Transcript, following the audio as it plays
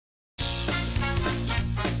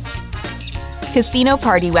Casino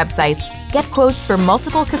party websites. Get quotes for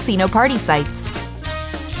multiple casino party sites.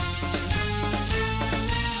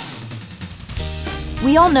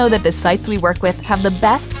 We all know that the sites we work with have the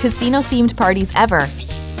best casino-themed parties ever.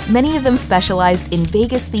 Many of them specialized in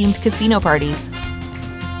Vegas-themed casino parties.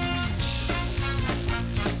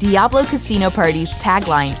 Diablo Casino Party's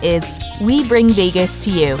tagline is, "We bring Vegas to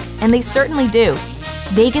you," and they certainly do.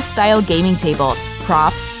 Vegas-style gaming tables,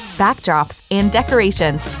 props, backdrops, and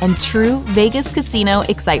decorations, and true Vegas casino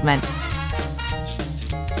excitement.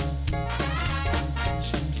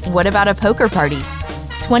 What about a poker party?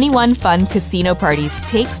 21 Fun Casino Parties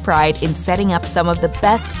takes pride in setting up some of the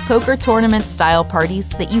best poker tournament-style parties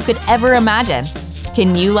that you could ever imagine.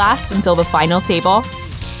 Can you last until the final table?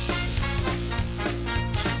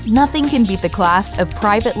 Nothing can beat the class of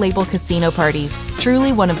private label casino parties,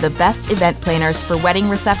 truly one of the best event planners for wedding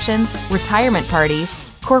receptions, retirement parties,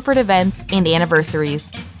 corporate events, and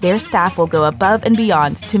anniversaries. Their staff will go above and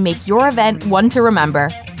beyond to make your event one to remember.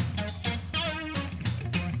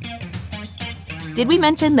 Did we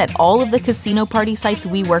mention that all of the casino party sites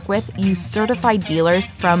we work with use certified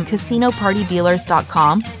dealers from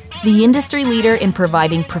CasinoPartyDealers.com? The industry leader in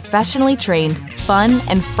providing professionally trained, fun,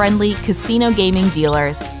 and friendly casino gaming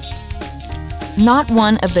dealers. Not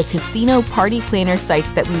one of the casino party planner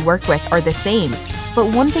sites that we work with are the same, but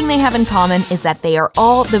one thing they have in common is that they are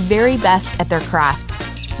all the very best at their craft.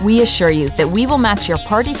 We assure you that we will match your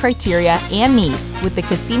party criteria and needs with the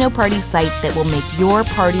casino party site that will make your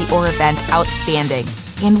party or event outstanding,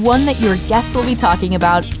 and one that your guests will be talking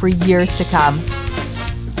about for years to come.